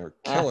doing this and they're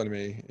Ah, killing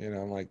me.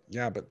 I'm like,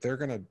 yeah, but they're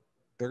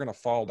gonna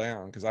fall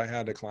down, because I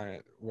had a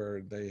client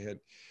where they had,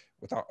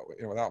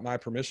 without my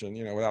permission,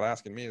 without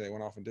asking me, they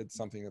went off and did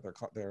something that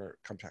their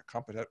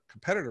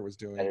competitor was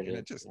doing, and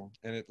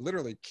yeah. it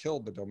literally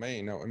killed the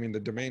domain. No, I mean, the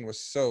domain was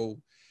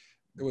so,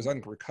 it was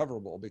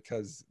unrecoverable,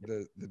 because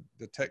the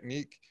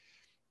technique,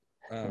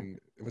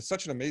 it was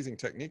such an amazing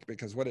technique,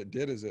 because what it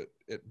did is it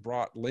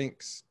brought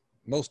links,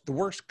 the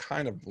worst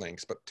kind of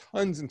links, but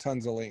tons and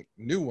tons of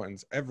new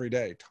ones every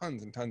day,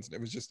 tons and tons. It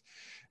was just,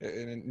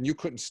 and you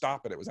couldn't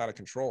stop it. It was out of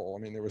control.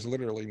 I mean, there was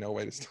literally no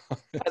way to stop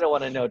I it. don't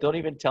want to know. Don't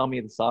even tell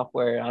me the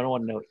software. I don't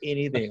want to know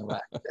anything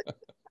about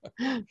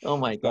it. Oh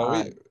my so God. we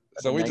That's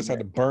a so we just had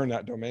nightmare. to burn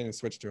that domain and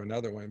switch to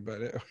another one.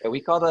 But Yeah, we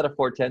call that a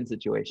 410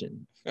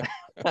 situation.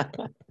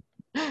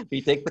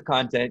 You take the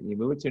content, you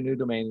move it to a new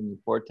domain, and you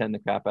 410 the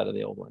crap out of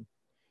the old one.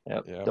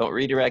 Yep. yeah, Don't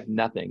redirect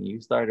nothing. You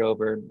start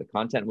over. The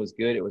content was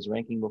good. It was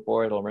ranking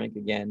before. It'll rank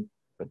again.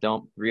 But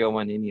don't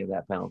 301 any of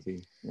that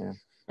penalty. Yeah.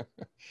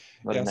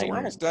 What a yeah. So we're nightmare.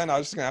 almost done. I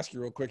was just gonna ask you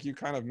real quick. You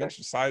kind of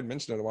Sure.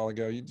 mentioned it a while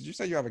ago. Did you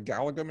say you have a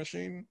Galaga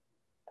machine?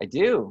 I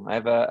do. I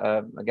have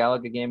a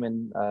Galaga game,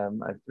 and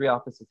I have 3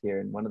 offices here.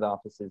 In one of the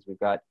offices, we've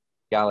got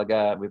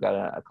Galaga. We've got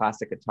a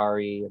classic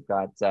Atari. I've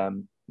got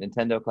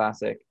Nintendo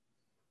Classic.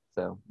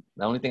 So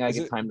the only thing I Is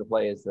get it time to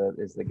play is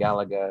the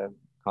Galaga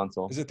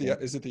console. Yeah.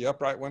 is it the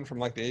upright one from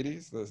like the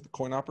 80s, the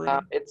coin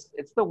operated? It's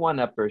the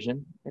 1-up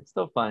version. It's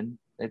still fun.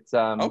 It's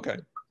Okay.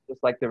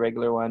 just like the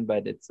regular one,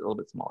 but it's a little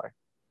bit smaller.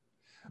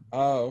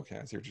 Oh, okay.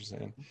 I see what you're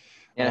saying.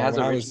 And it has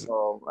When I was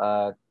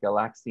original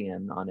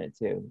Galaxian on it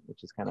too,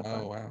 which is kind of Oh,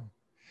 fun. wow.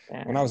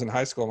 When I Yeah. was in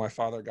high school, my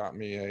father got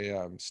me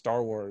a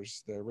Star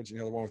Wars, the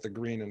original, the one with the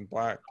green and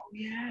black. Oh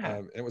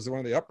yeah. It was one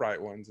of the upright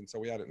ones, and so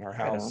we had it in our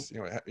Right on. house.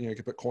 You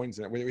could put coins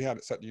in it. We had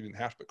it set, you didn't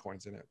have to put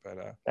coins in it,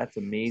 but That's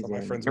so my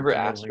amazing. friends would Remember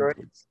come over and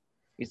we Asteroids?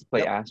 We used to play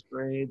yep.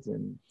 Asteroids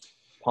and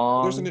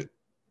There's Pong. a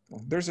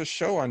there's a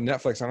show on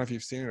Netflix. I don't know if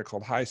you've seen it,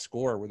 called High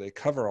Score, where they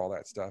cover all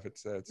that stuff.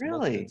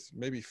 Really? It's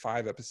maybe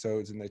 5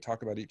 episodes, and they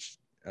talk about each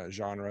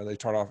genre. They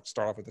start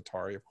off with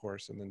Atari, of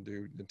course, and then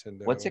do What's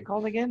Nintendo it and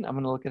called again? I'm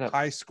gonna look it up.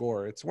 High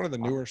Score. It's one of the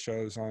Oh, newer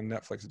shows on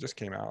Netflix. It just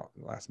came out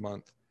last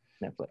month.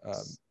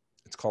 Netflix.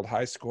 It's called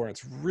High Score, and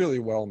it's really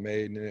well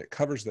made, and it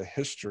covers the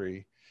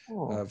history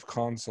Oh, of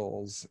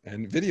consoles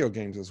and video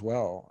games as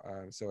well.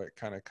 So it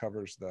kind of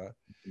covers where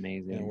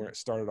amazing. it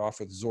started off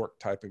with Zork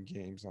type of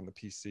games on the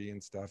PC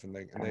and stuff, and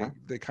Uh-huh.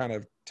 they kind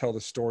of tell the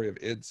story of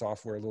id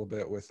Software a little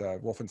bit with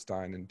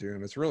Wolfenstein and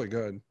Doom. It's really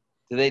good.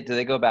 Do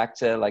they go back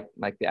to like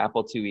the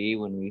Apple IIe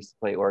when we used to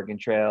play Oregon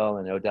Trail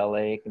and Odell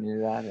Lake and do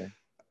that? Or?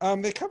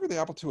 They cover the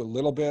Apple II a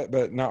little bit,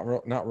 but not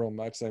real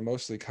much. They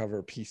mostly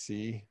cover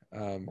PC,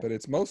 but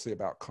it's mostly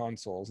about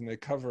consoles, and they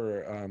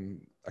cover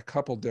a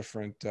couple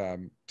different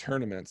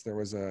tournaments. There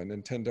was a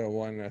Nintendo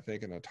one, and I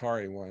think an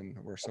Atari one,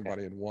 where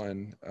somebody had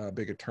won a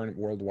big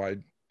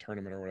worldwide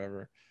tournament or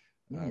whatever,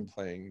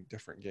 playing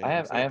different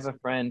games. I have a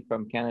friend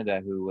from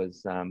Canada who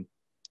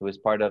was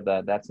part of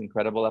the That's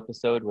Incredible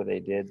episode where they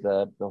did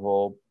the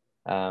whole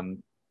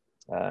um,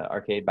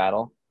 arcade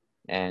battle.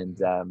 And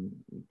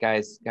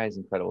guy's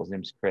incredible. His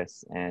name's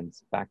Chris. And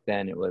back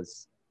then it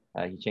was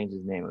he changed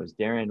his name. It was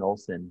Darren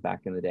Olson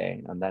back in the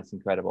day. And That's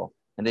Incredible.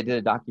 And they did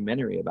a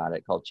documentary about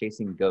it called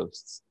Chasing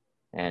Ghosts.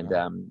 And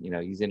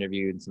he's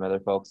interviewed some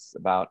other folks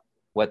about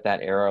what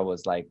that era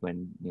was like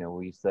when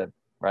we used to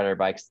ride our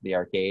bikes to the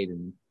arcade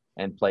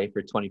and play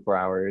for 24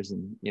 hours.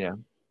 And,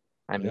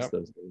 I miss Yep.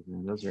 those days,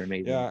 man. Those are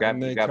amazing. Yeah, and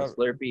Grab they a cover.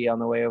 Slurpee on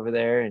the way over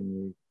there, and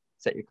you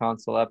set your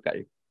console up, got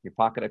your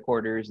pocket of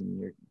quarters, and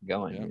you're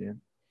going, Yep.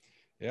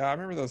 Yeah, I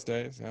remember those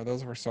days. Yeah,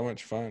 those were so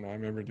much fun. I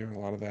remember doing a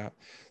lot of that.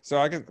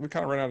 So we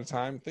kind of run out of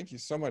time. Thank you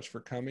so much for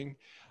coming.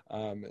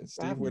 It's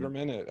Steve Having me.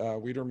 Wiideman at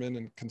Wiideman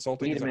and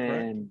Consulting. Is that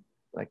correct? Wiideman,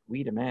 like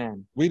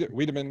Wiideman.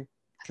 Wiideman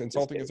Just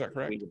Consulting. kidding. Is that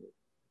correct? Wiideman.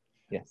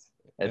 Yes.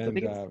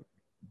 And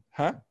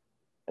huh?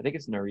 I think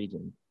it's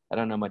Norwegian. I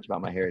don't know much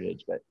about my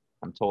heritage, but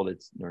I'm told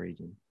it's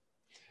Norwegian.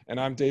 And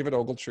I'm David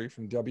Ogletree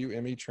from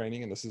WME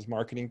Training, and this is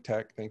Marketing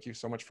Tech. Thank you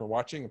so much for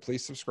watching, and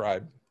please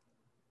subscribe.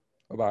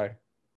 Bye-bye.